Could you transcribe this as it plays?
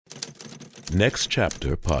Next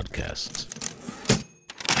Chapter Podcasts.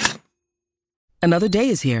 Another day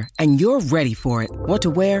is here, and you're ready for it. What to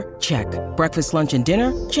wear? Check. Breakfast, lunch, and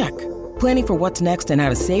dinner? Check. Planning for what's next and how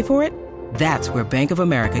to save for it? That's where Bank of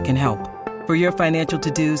America can help. For your financial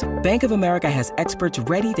to-dos, Bank of America has experts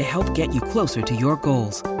ready to help get you closer to your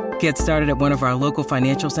goals. Get started at one of our local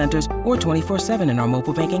financial centers or 24/7 in our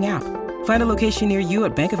mobile banking app. Find a location near you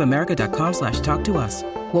at bankofamerica.com/talktous.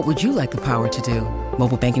 What would you like the power to do?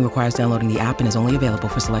 Mobile banking requires downloading the app and is only available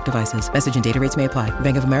for select devices. Message and data rates may apply.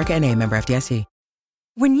 Bank of America N.A., member FDIC.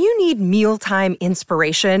 When you need mealtime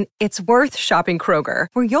inspiration, it's worth shopping Kroger,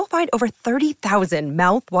 where you'll find over 30,000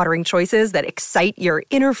 mouth-watering choices that excite your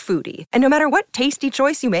inner foodie. And no matter what tasty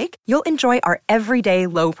choice you make, you'll enjoy our everyday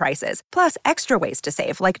low prices, plus extra ways to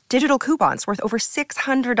save, like digital coupons worth over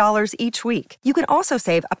 $600 each week. You can also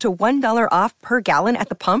save up to $1 off per gallon at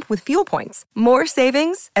the pump with fuel points. More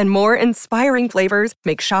savings and more inspiring flavors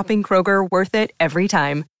make shopping Kroger worth it every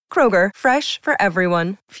time. Kroger, fresh for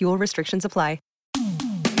everyone. Fuel restrictions apply.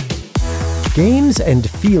 Games and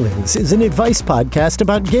Feelings is an advice podcast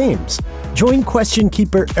about games. Join question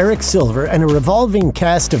keeper Eric Silver and a revolving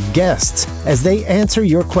cast of guests as they answer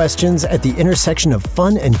your questions at the intersection of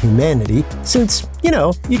fun and humanity, since,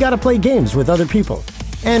 you gotta play games with other people.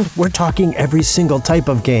 And we're talking every single type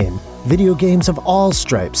of game. Video games of all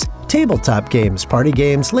stripes, tabletop games, party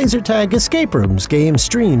games, laser tag, escape rooms, game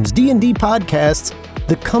streams, D&D podcasts,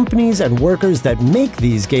 the companies and workers that make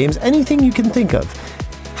these games, anything you can think of.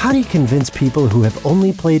 How do you convince people who have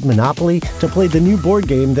only played Monopoly to play the new board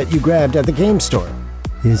game that you grabbed at the game store?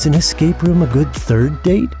 Is an escape room a good third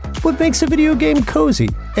date? What makes a video game cozy?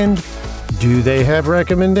 And do they have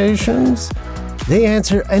recommendations? They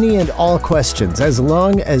answer any and all questions as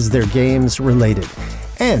long as they're games related.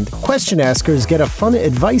 And question askers get a fun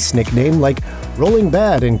advice nickname like Rolling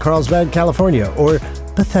Bad in Carlsbad, California, or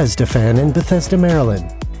Bethesda Fan in Bethesda,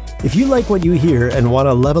 Maryland. If you like what you hear and want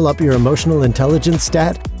to level up your emotional intelligence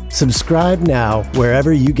stat, subscribe now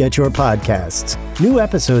wherever you get your podcasts. New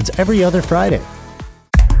episodes every other Friday.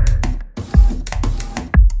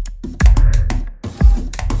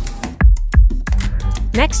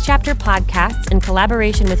 Next Chapter Podcasts, in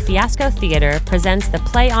collaboration with Fiasco Theater, presents the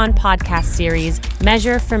Play On podcast series,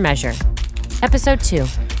 Measure for Measure. Episode 2,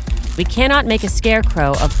 We Cannot Make a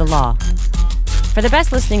Scarecrow of the Law. For the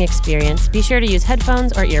best listening experience, be sure to use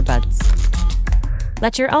headphones or earbuds.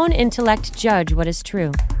 Let your own intellect judge what is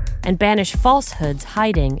true, and banish falsehoods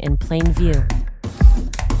hiding in plain view.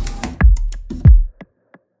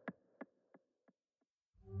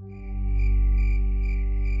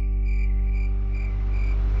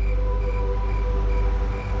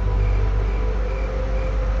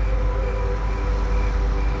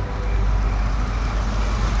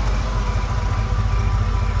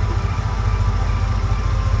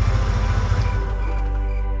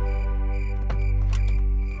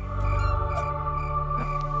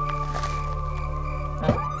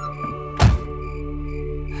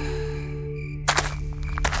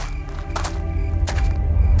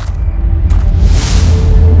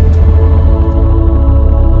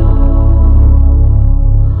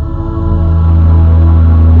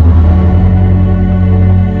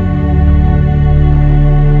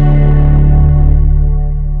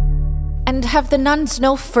 Have the nuns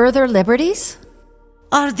no further liberties?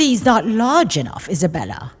 Are these not large enough,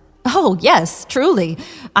 Isabella? Oh, yes, truly.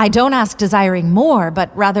 I don't ask desiring more,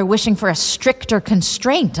 but rather wishing for a stricter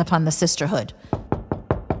constraint upon the sisterhood.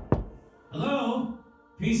 Hello?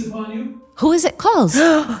 Peace upon you? Who is it calls?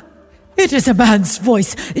 It is a man's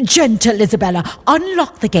voice. Gentle Isabella,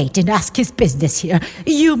 unlock the gate and ask his business here.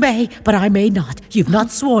 You may, but I may not. You've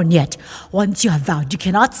not sworn yet. Once you have vowed, you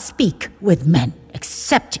cannot speak with men,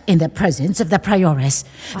 except in the presence of the prioress.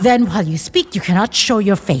 Then while you speak, you cannot show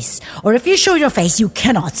your face. Or if you show your face, you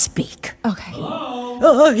cannot speak. Okay.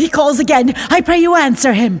 Hello? He calls again. I pray you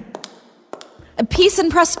answer him. Peace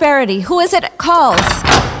and prosperity. Who is it calls?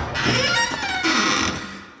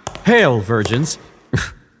 Hail, virgins.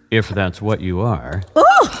 If that's what you are.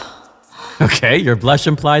 Oh! Okay, your blush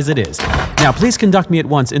implies it is. Now, please conduct me at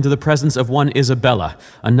once into the presence of one Isabella,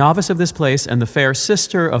 a novice of this place and the fair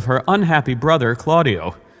sister of her unhappy brother,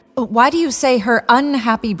 Claudio. Why do you say her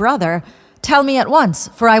unhappy brother? Tell me at once,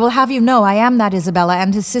 for I will have you know I am that Isabella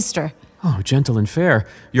and his sister. Oh, gentle and fair.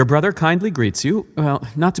 Your brother kindly greets you. Well,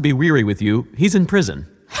 not to be weary with you, he's in prison.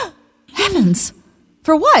 Heavens!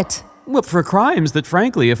 For what? Well, for crimes that,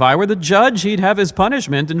 frankly, if I were the judge, he'd have his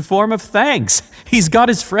punishment in form of thanks. He's got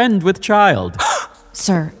his friend with child.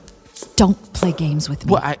 Sir, don't play games with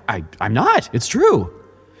me. Well, I'm not. It's true.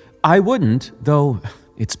 I wouldn't, though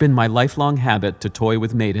It's been my lifelong habit to toy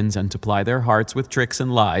with maidens and to ply their hearts with tricks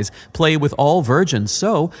and lies, play with all virgins.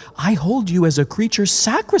 So I hold you as a creature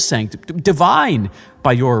sacrosanct, divine,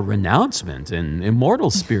 by your renouncement and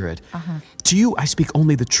immortal spirit. To you I speak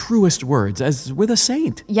only the truest words, as with a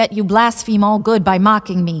saint. Yet you blaspheme all good by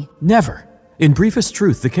mocking me. Never. In briefest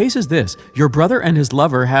truth, the case is this. Your brother and his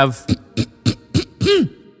lover have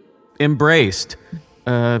embraced,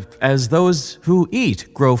 as those who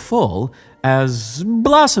eat grow full, as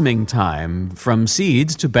blossoming time from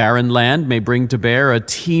seeds to barren land may bring to bear a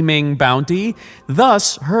teeming bounty.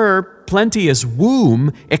 Thus her plenteous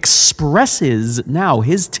womb expresses now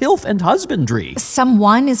his tilth and husbandry.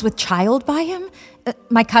 Someone is with child by him?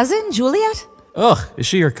 My cousin, Juliet? Ugh, is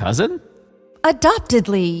she your cousin?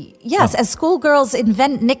 Adoptedly, yes, as schoolgirls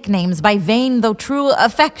invent nicknames by vain though true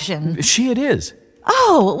affection. She it is.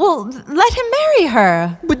 Oh, well, let him marry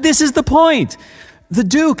her. But this is the point. The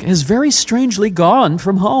Duke has very strangely gone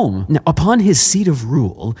from home. Now, upon his seat of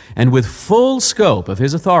rule, and with full scope of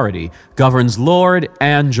his authority, governs Lord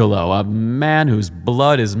Angelo, a man whose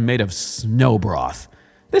blood is made of snow broth.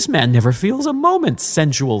 This man never feels a moment's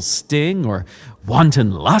sensual sting or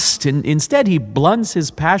wanton lust. Instead, he blunts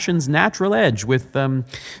his passion's natural edge with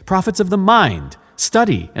profits of the mind,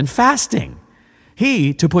 study, and fasting.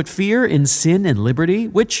 He, to put fear in sin and liberty,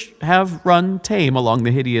 which have run tame along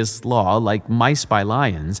the hideous law like mice by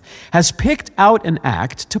lions, has picked out an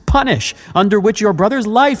act to punish, under which your brother's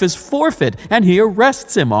life is forfeit, and he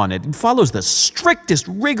arrests him on it and follows the strictest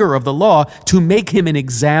rigor of the law to make him an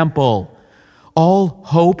example. All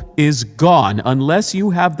hope is gone unless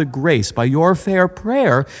you have the grace by your fair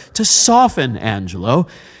prayer to soften Angelo.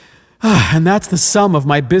 And that's the sum of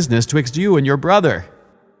my business twixt you and your brother.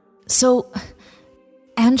 So,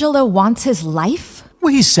 Angelo wants his life?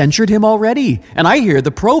 Well, he's censured him already, and I hear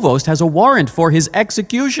the provost has a warrant for his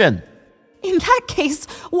execution. In that case,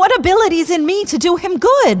 what abilities in me to do him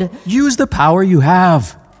good? Use the power you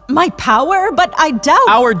have. My power? But I doubt—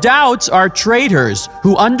 Our doubts are traitors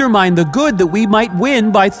who undermine the good that we might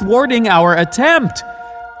win by thwarting our attempt.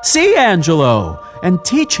 See Angelo, and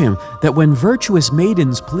teach him that when virtuous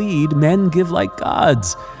maidens plead, men give like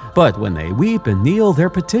gods. But when they weep and kneel, their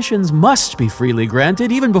petitions must be freely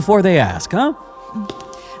granted, even before they ask, huh?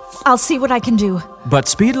 I'll see what I can do. But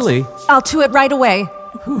speedily. I'll do it right away.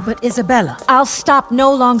 But Isabella— I'll stop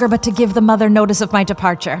no longer but to give the mother notice of my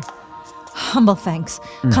departure. Humble thanks.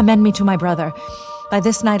 Commend me to my brother. By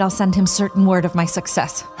this night I'll send him certain word of my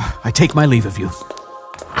success. I take my leave of you.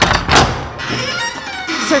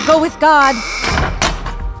 Sir, go with God.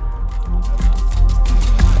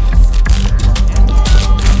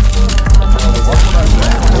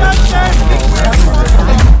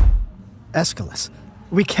 Aeschylus,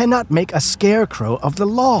 we cannot make a scarecrow of the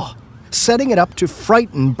law. Setting it up to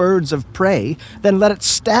frighten birds of prey, then let it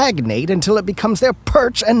stagnate until it becomes their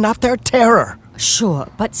perch and not their terror. Sure,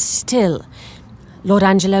 but still, Lord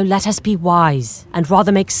Angelo, let us be wise, and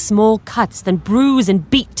rather make small cuts than bruise and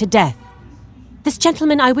beat to death. This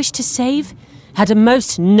gentleman I wish to save had a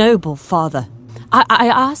most noble father. I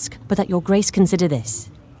ask but that your grace consider this,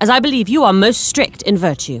 as I believe you are most strict in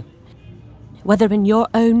virtue. Whether in your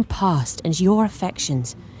own past and your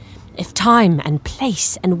affections, if time and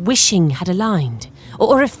place and wishing had aligned,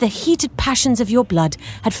 or if the heated passions of your blood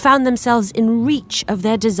had found themselves in reach of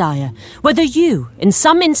their desire, whether you, in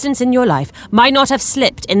some instance in your life, might not have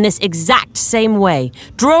slipped in this exact same way,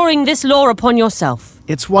 drawing this law upon yourself.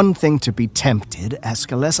 It's one thing to be tempted,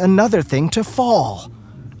 Aeschylus, another thing to fall.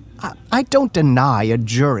 I don't deny a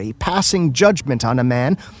jury passing judgment on a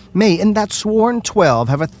man may in that sworn 12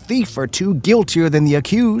 have a thief or two guiltier than the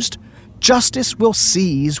accused. Justice will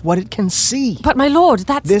seize what it can see. But my lord,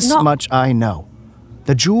 that's this not— This much I know.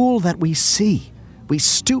 The jewel that we see, we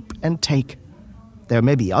stoop and take. There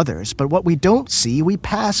may be others, but what we don't see, we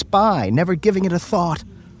pass by, never giving it a thought.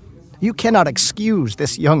 You cannot excuse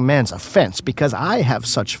this young man's offense because I have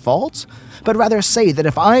such faults, but rather say that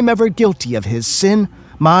if I'm ever guilty of his sin,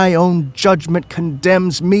 my own judgment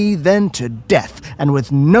condemns me then to death, and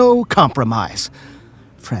with no compromise.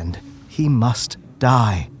 Friend, he must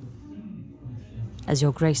die. As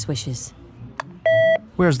your grace wishes.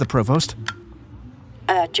 Where's the provost?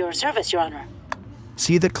 At your service, Your Honor.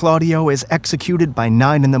 See that Claudio is executed by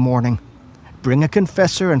 9 a.m. Bring a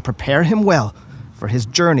confessor and prepare him well, for his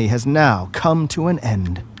journey has now come to an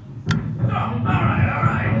end. All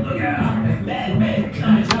right, look out.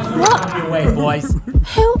 What? Your way, boys.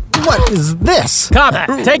 What is this?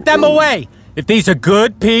 Come, take them away. If these are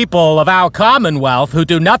good people of our Commonwealth who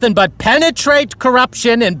do nothing but penetrate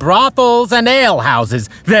corruption in brothels and alehouses,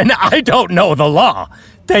 then I don't know the law.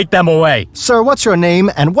 Take them away. Sir, what's your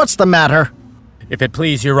name and what's the matter? If it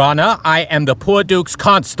please your honor, I am the poor Duke's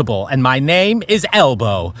constable, and my name is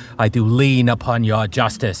Elbow. I do lean upon your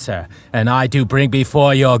justice, sir, and I do bring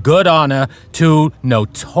before your good honor 2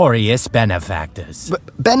 notorious benefactors.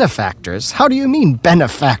 Benefactors? How do you mean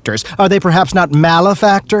benefactors? Are they perhaps not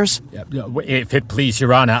malefactors? If it please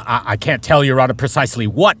your honor, I can't tell your honor precisely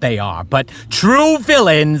what they are, but true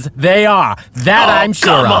villains they are. That I'm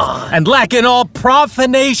sure of. And lacking all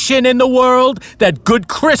profanation in the world that good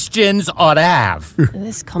Christians ought to have.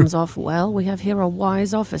 This comes off well. We have here a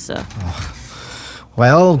wise officer.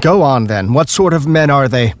 Well, go on then. What sort of men are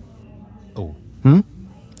they? Oh.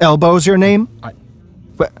 Elbow's your name?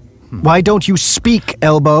 Why don't you speak,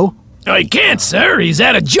 Elbow? I can't, sir. He's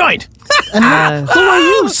at a joint. And who are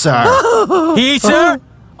you, sir? He, sir?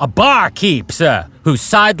 A barkeep, sir, who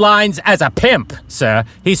sidelines as a pimp, sir.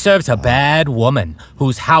 He serves a bad woman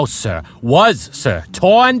whose house, sir, was, sir,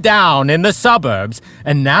 torn down in the suburbs,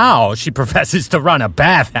 and now she professes to run a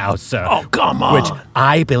bathhouse, sir. Oh, come on. Which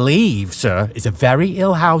I believe, sir, is a very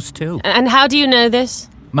ill house, too. And how do you know this?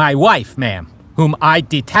 My wife, ma'am, whom I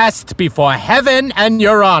detest before heaven and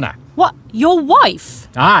your honor. What? Your wife?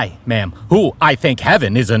 Aye, ma'am, who I think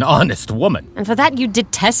heaven is an honest woman. And for that you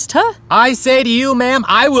detest her? I say to you, ma'am,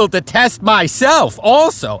 I will detest myself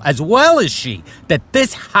also, as well as she, that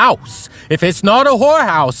this house, if it's not a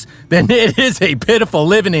whorehouse, then it is a pitiful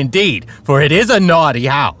living indeed, for it is a naughty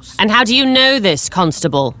house. And how do you know this,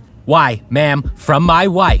 Constable? Why, ma'am, from my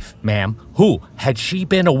wife, ma'am, who, had she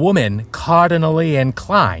been a woman cardinally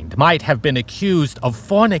inclined, might have been accused of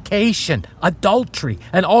fornication, adultery,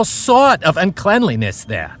 and all sort of uncleanliness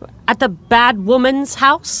there. At the bad woman's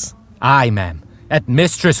house? Aye, ma'am, at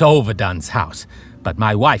Mistress Overdone's house. But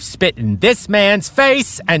my wife spit in this man's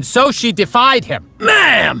face, and so she defied him.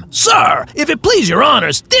 Ma'am, sir, if it please your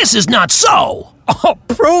honors, this is not so. Oh,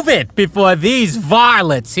 prove it before these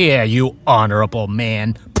varlets here, you honorable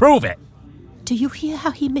man. Prove it. Do you hear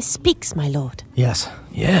how he misspeaks, my lord? Yes.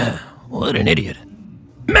 Yeah, what an idiot.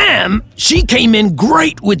 Ma'am, she came in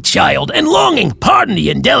great with child and longing, pardon the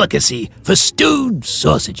indelicacy, for stewed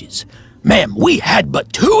sausages. Ma'am, we had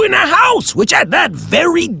but 2 in a house, which at that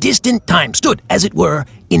very distant time stood, as it were,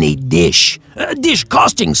 in a dish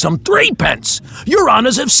costing some 3 pence. Your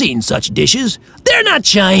honors have seen such dishes. They're not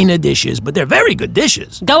china dishes, but they're very good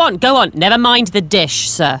dishes. Go on. Never mind the dish,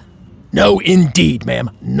 sir. No, indeed,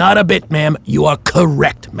 ma'am. Not a bit, ma'am. You are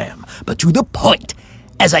correct, ma'am. But to the point.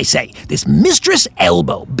 As I say, this Mistress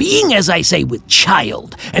Elbow, being, as I say, with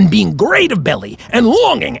child, and being great of belly, and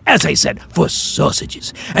longing, as I said, for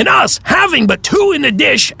sausages, and us having but 2 in the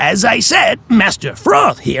dish, as I said, Master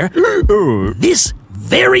Froth here, this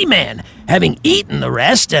very man, having eaten the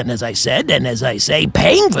rest, and as I said, and as I say,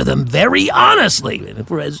 paying for them very honestly,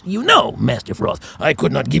 for as you know, Master Froth, I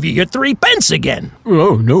could not give you your 3 pence again.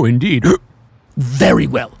 Oh, no, indeed. Very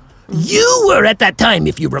well. You were at that time,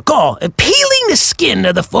 if you recall, peeling the skin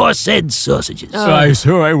of the foresaid sausages.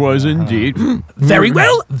 So I was indeed. Very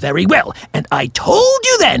well. And I told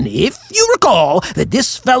you then, if you recall, that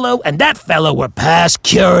this fellow and that fellow were past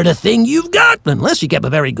cured a thing you've got, unless you kept a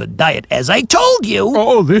very good diet, as I told you.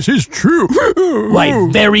 Oh, this is true. Why,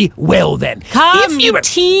 very well then. Come, you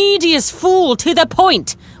tedious fool, to the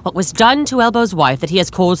point. What was done to Elbow's wife that he has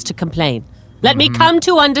cause to complain? Let me come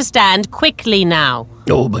to understand quickly now.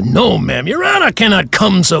 Oh, but no, ma'am. Your honor cannot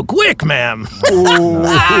come so quick, ma'am. Nor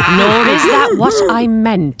is that what I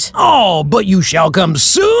meant. Oh, but you shall come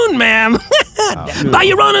soon, ma'am. By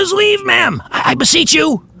your honor's leave, ma'am. I beseech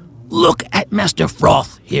you. Look at Master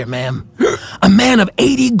Froth here, ma'am. A man of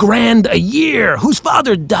 80 grand a year, whose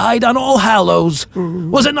father died on All Hallows.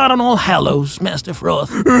 Was it not on All Hallows, Master Froth?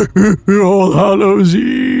 All Hallows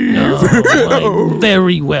Eve. Oh,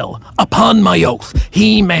 very well. Upon my oath,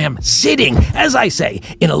 he, ma'am, sitting, as I say,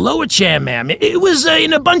 in a lower chair, ma'am. It was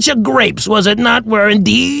in a bunch of grapes, was it not, where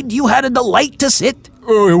indeed you had a delight to sit?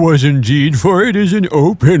 Oh, it was indeed, for it is an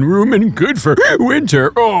open room and good for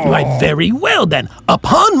winter. Oh. Why, very well then.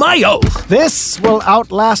 Upon my oath. This will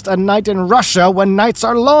outlast a night in Russia when nights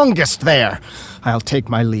are longest there. I'll take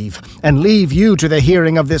my leave, and leave you to the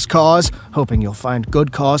hearing of this cause, hoping you'll find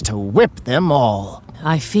good cause to whip them all.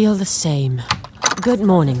 I feel the same. Good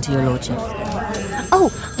morning to your lordship.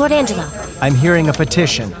 Oh, Lord Angelo. I'm hearing a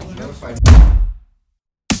petition.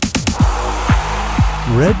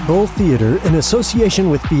 Red Bull Theater, in association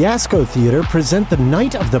with Fiasco Theater, present The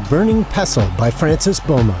Night of the Burning Pestle by Francis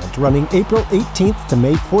Beaumont, running April 18th to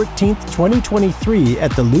May 14th, 2023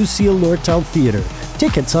 at the Lucille Lortel Theater.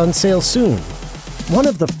 Tickets on sale soon. One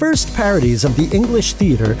of the first parodies of the English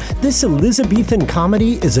theater, this Elizabethan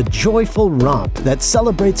comedy is a joyful romp that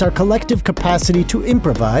celebrates our collective capacity to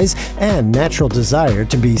improvise and natural desire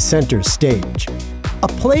to be center stage. A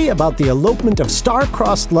play about the elopement of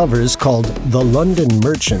star-crossed lovers called The London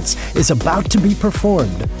Merchants is about to be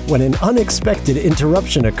performed when an unexpected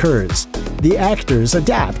interruption occurs. The actors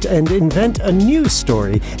adapt and invent a new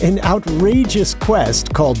story, an outrageous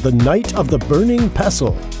quest called The Night of the Burning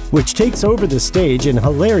Pestle, which takes over the stage in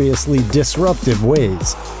hilariously disruptive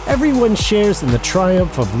ways. Everyone shares in the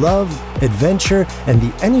triumph of love, adventure, and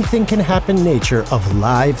the anything-can-happen nature of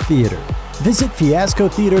live theater. Visit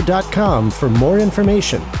fiascotheater.com for more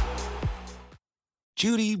information.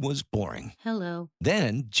 Judy was boring. Hello.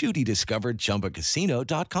 Then Judy discovered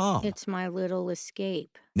ChumbaCasino.com. It's my little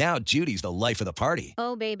escape. Now Judy's the life of the party.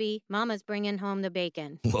 Oh, baby, mama's bringing home the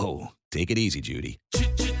bacon. Whoa, take it easy, Judy.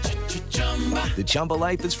 The Chumba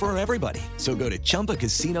life is for everybody. So go to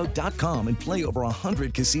ChumbaCasino.com and play over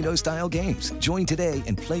 100 casino-style games. Join today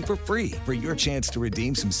and play for free for your chance to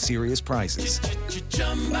redeem some serious prizes.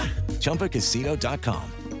 ChumbaCasino.com.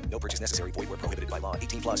 No purchase necessary. Void where prohibited by law.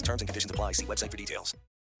 18 plus terms and conditions apply. See website for details.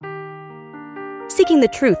 Seeking the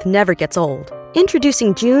truth never gets old.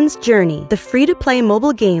 Introducing June's Journey, the free-to-play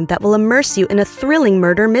mobile game that will immerse you in a thrilling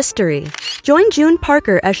murder mystery. Join June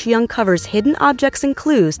Parker as she uncovers hidden objects and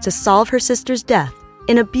clues to solve her sister's death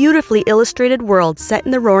in a beautifully illustrated world set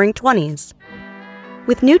in the Roaring '20s.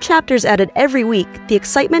 With new chapters added every week, the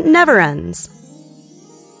excitement never ends.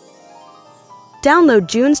 Download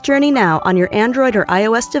June's Journey now on your Android or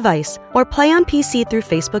iOS device, or play on PC through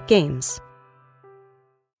Facebook Games.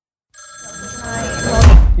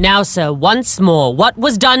 Now, sir, once more, what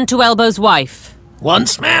was done to Elbow's wife?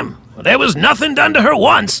 Once, ma'am? There was nothing done to her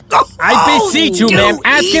once. I beseech you, ma'am,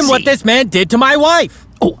 ask him what this man did to my wife.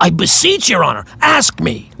 Oh, I beseech your honor, ask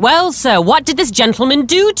me. Well, sir, what did this gentleman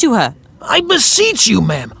do to her? I beseech you,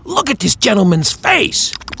 ma'am, look at this gentleman's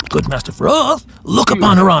face. Good Master Froth, look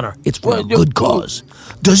upon her honor. It's for a good cause.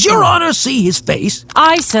 Does your honor see his face?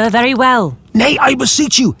 Aye, sir, very well. Nay, I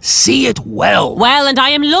beseech you, see it well. Well, and I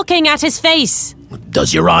am looking at his face.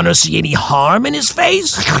 Does your honor see any harm in his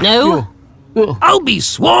face? No. I'll be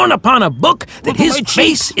sworn upon a book that his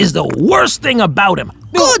face is the worst thing about him.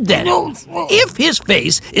 Good then. If his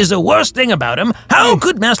face is the worst thing about him, how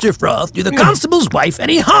could Master Froth do the constable's wife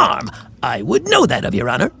any harm? I would know that of your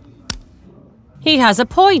honor. He has a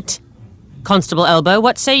point. Constable Elbow,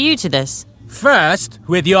 what say you to this? First,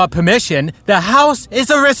 with your permission, the house is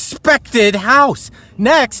a respected house.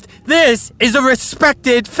 Next, this is a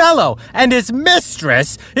respected fellow, and his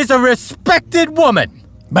mistress is a respected woman.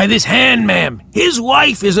 By this hand, ma'am, his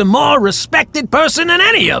wife is a more respected person than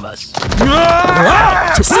any of us. Come here!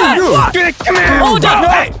 Hold on!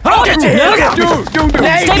 Hey, Hold on!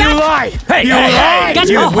 You lie! Hey, you lie! Get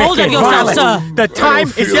you a hold of yourself, violent. sir! The time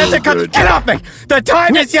is yet to come. Get off me! The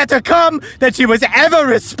time is yet to come that she was ever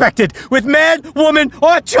respected with man, woman,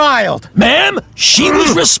 or child. Ma'am, she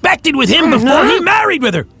was respected with him before he married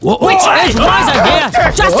with her. Which is wiser here?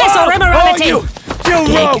 Justice or immorality? You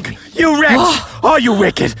rogue! You wretch! Oh, you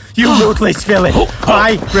wicked! You ruthless villain!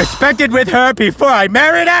 I respected with her before I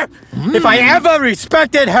married her? If I ever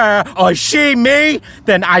respected her, or she me,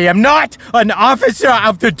 then I am not an officer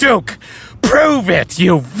of the Duke. Prove it,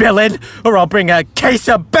 you villain, or I'll bring a case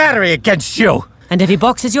of battery against you. And if he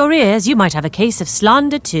boxes your ears, you might have a case of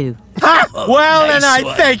slander too. Ha! Well, nice and I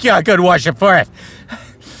one. thank your good worship for it.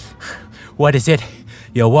 What is it,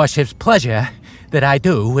 your worship's pleasure, that I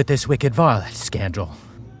do with this wicked varlet, scoundrel?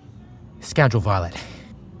 Scoundrel varlet.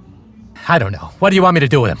 I don't know. What do you want me to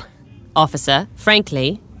do with him? Officer,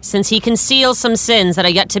 frankly, since he conceals some sins that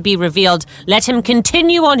are yet to be revealed, let him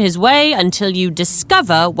continue on his way until you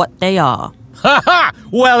discover what they are. Ha ha!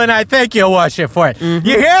 Well, and I thank your worship for it. You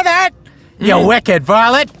hear that? You wicked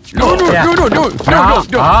varlet. No.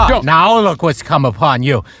 Now look what's come upon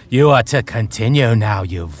you. You are to continue now,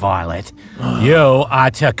 you varlet. You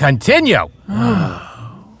are to continue.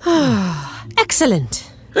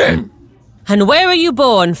 Excellent. And where are you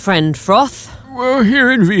born, friend Froth? Well,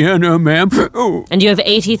 here in Vienna, ma'am. Oh. And you have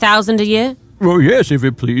 80,000 a year? Oh, yes, if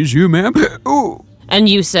it please you, ma'am. Oh. And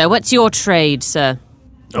you, sir, what's your trade, sir?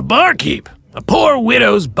 A barkeep. A poor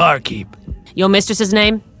widow's barkeep. Your mistress's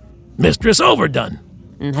name? Mistress Overdone.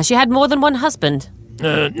 Has she had more than one husband?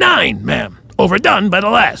 9, ma'am. Overdone by the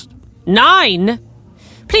last. 9?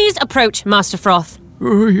 Please approach Master Froth.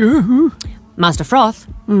 Oh, yeah? Master Froth,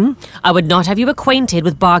 I would not have you acquainted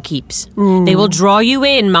with barkeeps. They will draw you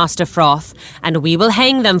in, Master Froth, and we will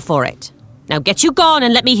hang them for it. Now get you gone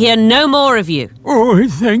and let me hear no more of you. Oh, I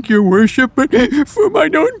thank your worship, but for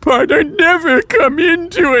mine own part, I never come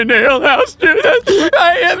into an alehouse that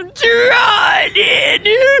I am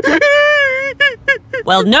trodden.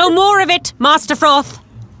 Well, no more of it, Master Froth.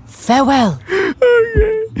 Farewell.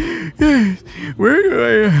 Okay. Where do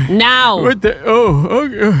I... Now. What the...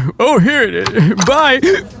 Oh, here it is. Bye.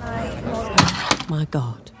 My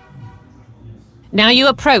God. Now you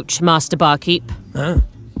approach, Master Barkeep. Huh?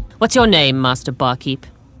 What's your name, Master Barkeep?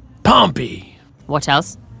 Pompey. What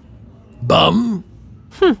else? Bum.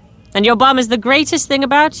 And your bum is the greatest thing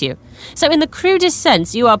about you. So in the crudest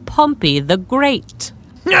sense, you are Pompey the Great.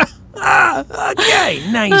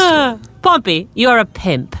 Okay, nice. Pompey, you're a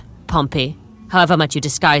pimp, Pompey. However much you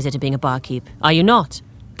disguise it in being a barkeep. Are you not?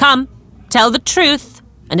 Come, tell the truth,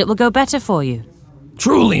 and it will go better for you.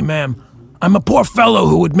 Truly, ma'am, I'm a poor fellow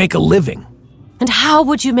who would make a living. And how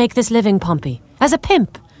would you make this living, Pompey? As a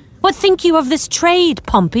pimp? What think you of this trade,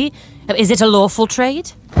 Pompey? Is it a lawful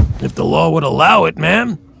trade? If the law would allow it,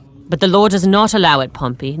 ma'am. But the law does not allow it,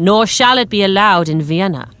 Pompey, nor shall it be allowed in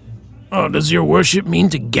Vienna. Oh, does your worship mean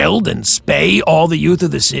to geld and spay all the youth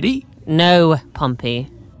of the city? No, Pompey.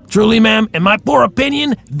 Truly, ma'am, in my poor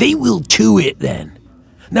opinion, they will to it then.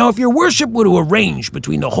 Now, if your worship were to arrange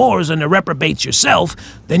between the whores and the reprobates yourself,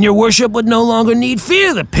 then your worship would no longer need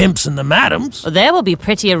fear the pimps and the madams. There will be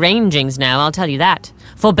pretty arrangings now, I'll tell you that.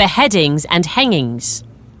 For beheadings and hangings.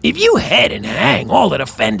 If you head and hang all that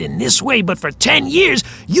offend in this way but for 10 years,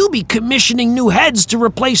 you'll be commissioning new heads to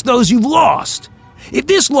replace those you've lost. If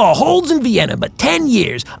this law holds in Vienna but 10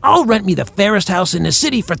 years, I'll rent me the fairest house in the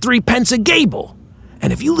city for 3 pence a gable.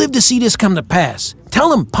 And if you live to see this come to pass,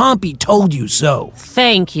 tell him Pompey told you so.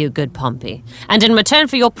 Thank you, good Pompey. And in return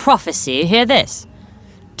for your prophecy, hear this.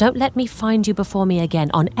 Don't let me find you before me again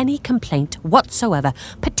on any complaint whatsoever,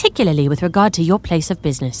 particularly with regard to your place of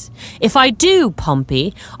business. If I do,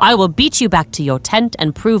 Pompey, I will beat you back to your tent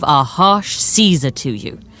and prove our harsh Caesar to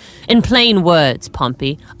you. In plain words,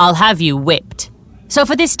 Pompey, I'll have you whipped. So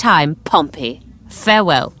for this time, Pompey,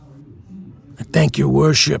 farewell. I thank your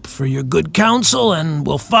worship for your good counsel, and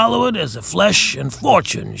will follow it as the flesh and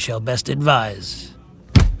fortune shall best advise.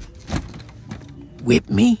 Whip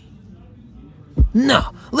me?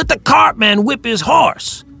 No, let the cartman whip his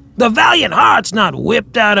horse. The valiant heart's not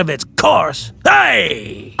whipped out of its course.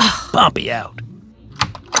 Hey! Pompey out.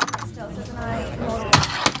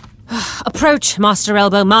 Approach, Master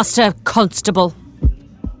Elbow, Master Constable.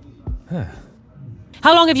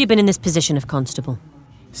 How long have you been in this position of constable?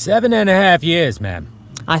 7.5 years, ma'am.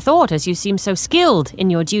 I thought, as you seem so skilled in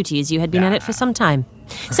your duties, you had been at it for some time.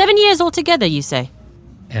 7 years altogether, you say?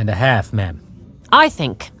 And a half, ma'am. I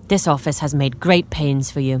think this office has made great pains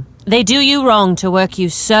for you. They do you wrong to work you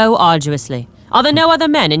so arduously. Are there no other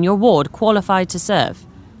men in your ward qualified to serve?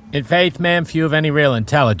 In faith, ma'am, few of any real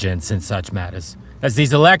intelligence in such matters. As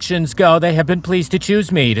these elections go, they have been pleased to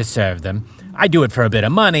choose me to serve them. I do it for a bit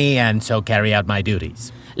of money, and so carry out my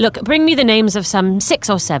duties. Look, bring me the names of some 6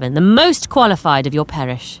 or 7, the most qualified of your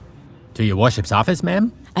parish. To your worship's office,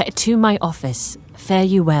 ma'am? To my office. Fare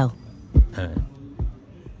you well.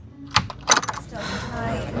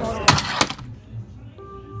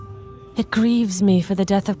 It grieves me for the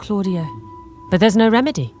death of Claudio, but there's no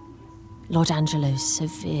remedy. Lord Angelo's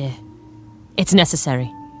severe. It's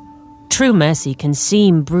necessary. True mercy can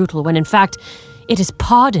seem brutal when in fact it is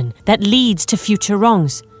pardon that leads to future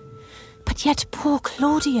wrongs. But yet poor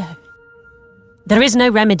Claudio. There is no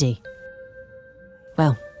remedy.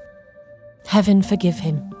 Well, heaven forgive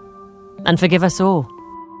him, and forgive us all.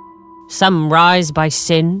 Some rise by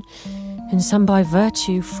sin, and some by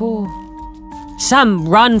virtue fall. Some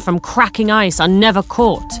run from cracking ice are never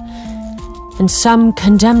caught, and some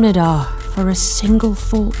condemned are for a single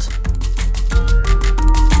fault.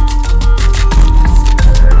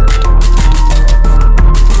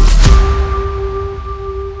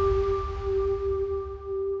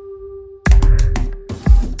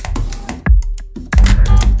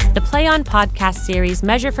 The Play On podcast series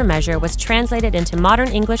Measure for Measure was translated into modern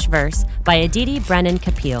English verse by Aditi Brennan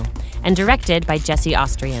Kapil and directed by Jesse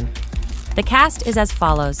Austrian. The cast is as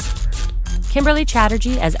follows: Kimberly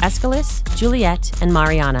Chatterjee as Aeschylus, Juliet, and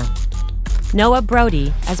Mariana. Noah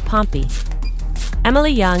Brody as Pompey.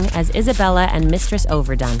 Emily Young as Isabella and Mistress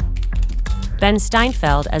Overdone. Ben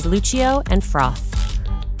Steinfeld as Lucio and Froth.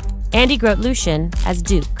 Andy Grote-Lucien as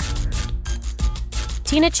Duke.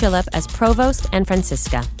 Tina Chillip as Provost and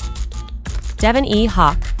Francisca. Devin E.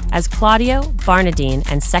 Hawk as Claudio, Barnadine,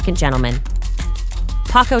 and Second Gentleman.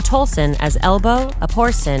 Paco Tolson as Elbow,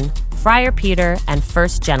 Aporson, Friar Peter, and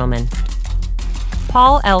First Gentleman.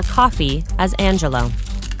 Paul L. Coffey as Angelo.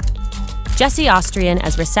 Jesse Austrian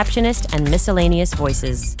as receptionist and miscellaneous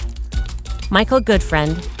voices. Michael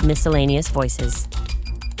Goodfriend, miscellaneous voices.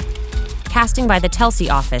 Casting by the Telsey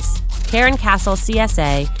office, Karen Castle,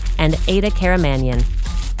 CSA, and Ada Karamanyan.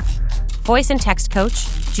 Voice and text coach,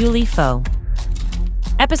 Julie Foe.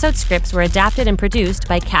 Episode scripts were adapted and produced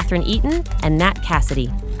by Catherine Eaton and Nat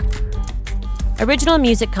Cassidy. Original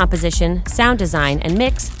music composition, sound design, and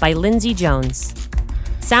mix by Lindsay Jones.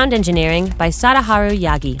 Sound engineering by Sadaharu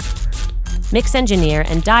Yagi. Mix engineer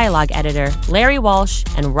and dialogue editor Larry Walsh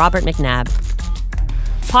and Robert McNabb.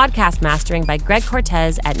 Podcast mastering by Greg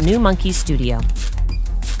Cortez at New Monkey Studio.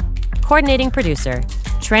 Coordinating producer,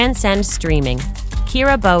 Transcend Streaming,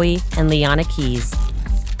 Kira Bowie and Liana Keys.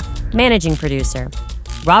 Managing producer,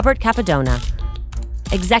 Robert Capadona.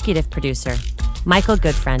 Executive producer, Michael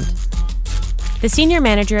Goodfriend. The Senior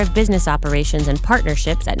Manager of Business Operations and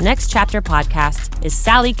Partnerships at Next Chapter Podcast is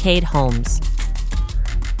Sally Cade Holmes.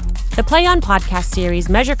 The Play On podcast series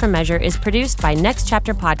Measure for Measure is produced by Next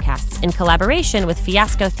Chapter Podcasts in collaboration with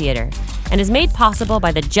Fiasco Theater and is made possible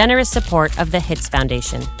by the generous support of the Hits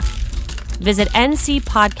Foundation. Visit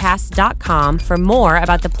ncpodcasts.com for more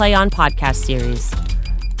about the Play On podcast series.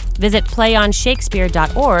 Visit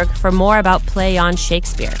playonshakespeare.org for more about Play On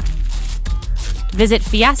Shakespeare. Visit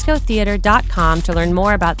fiascotheater.com to learn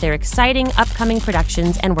more about their exciting upcoming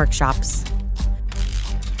productions and workshops.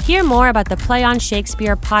 Hear more about the Play On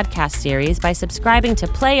Shakespeare podcast series by subscribing to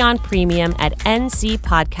Play On Premium at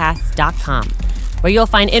ncpodcasts.com, where you'll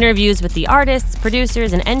find interviews with the artists,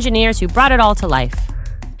 producers, and engineers who brought it all to life.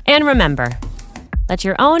 And remember, let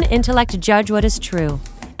your own intellect judge what is true,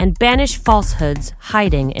 and banish falsehoods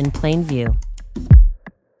hiding in plain view.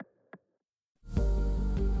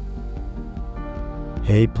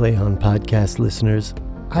 Hey, Play On podcast listeners,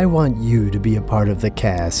 I want you to be a part of the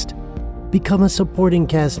cast. Become a supporting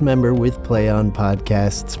cast member with Play On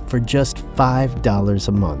Podcasts for just $5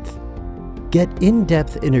 a month. Get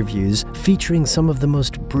in-depth interviews featuring some of the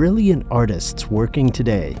most brilliant artists working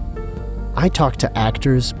today. I talk to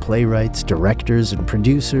actors, playwrights, directors, and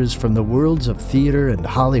producers from the worlds of theater and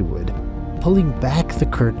Hollywood, pulling back the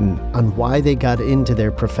curtain on why they got into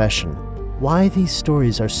their profession, why these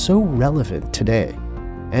stories are so relevant today,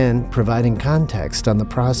 and providing context on the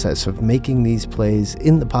process of making these plays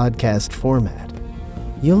in the podcast format.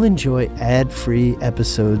 You'll enjoy ad-free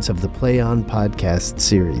episodes of the Play On podcast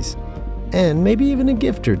series, and maybe even a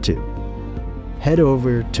gift or two. Head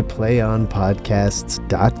over to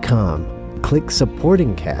playonpodcasts.com, click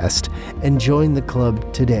Supporting Cast, and join the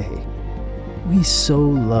club today. We so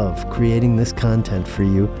love creating this content for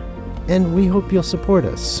you, and we hope you'll support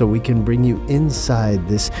us so we can bring you inside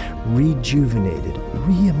this rejuvenated,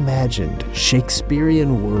 reimagined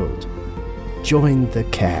Shakespearean world. Join the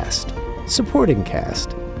cast. Supporting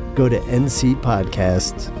cast. Go to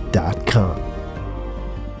ncpodcasts.com.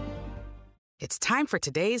 It's time for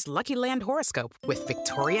today's Lucky Land horoscope with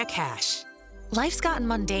Victoria Cash. Life's gotten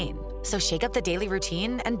mundane, so shake up the daily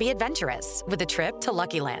routine and be adventurous with a trip to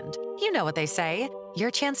Lucky Land. You know what they say. Your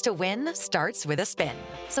chance to win starts with a spin.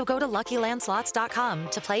 So go to LuckyLandSlots.com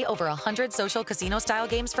to play over 100 social casino-style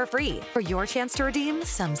games for free for your chance to redeem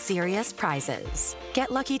some serious prizes. Get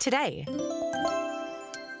lucky today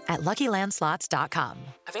at LuckyLandSlots.com.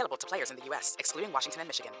 Available to players in the U.S., excluding Washington and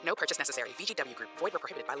Michigan. No purchase necessary. VGW Group. Void where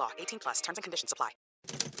prohibited by law. 18+. Terms and conditions apply.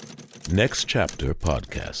 Next Chapter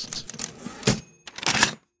Podcasts.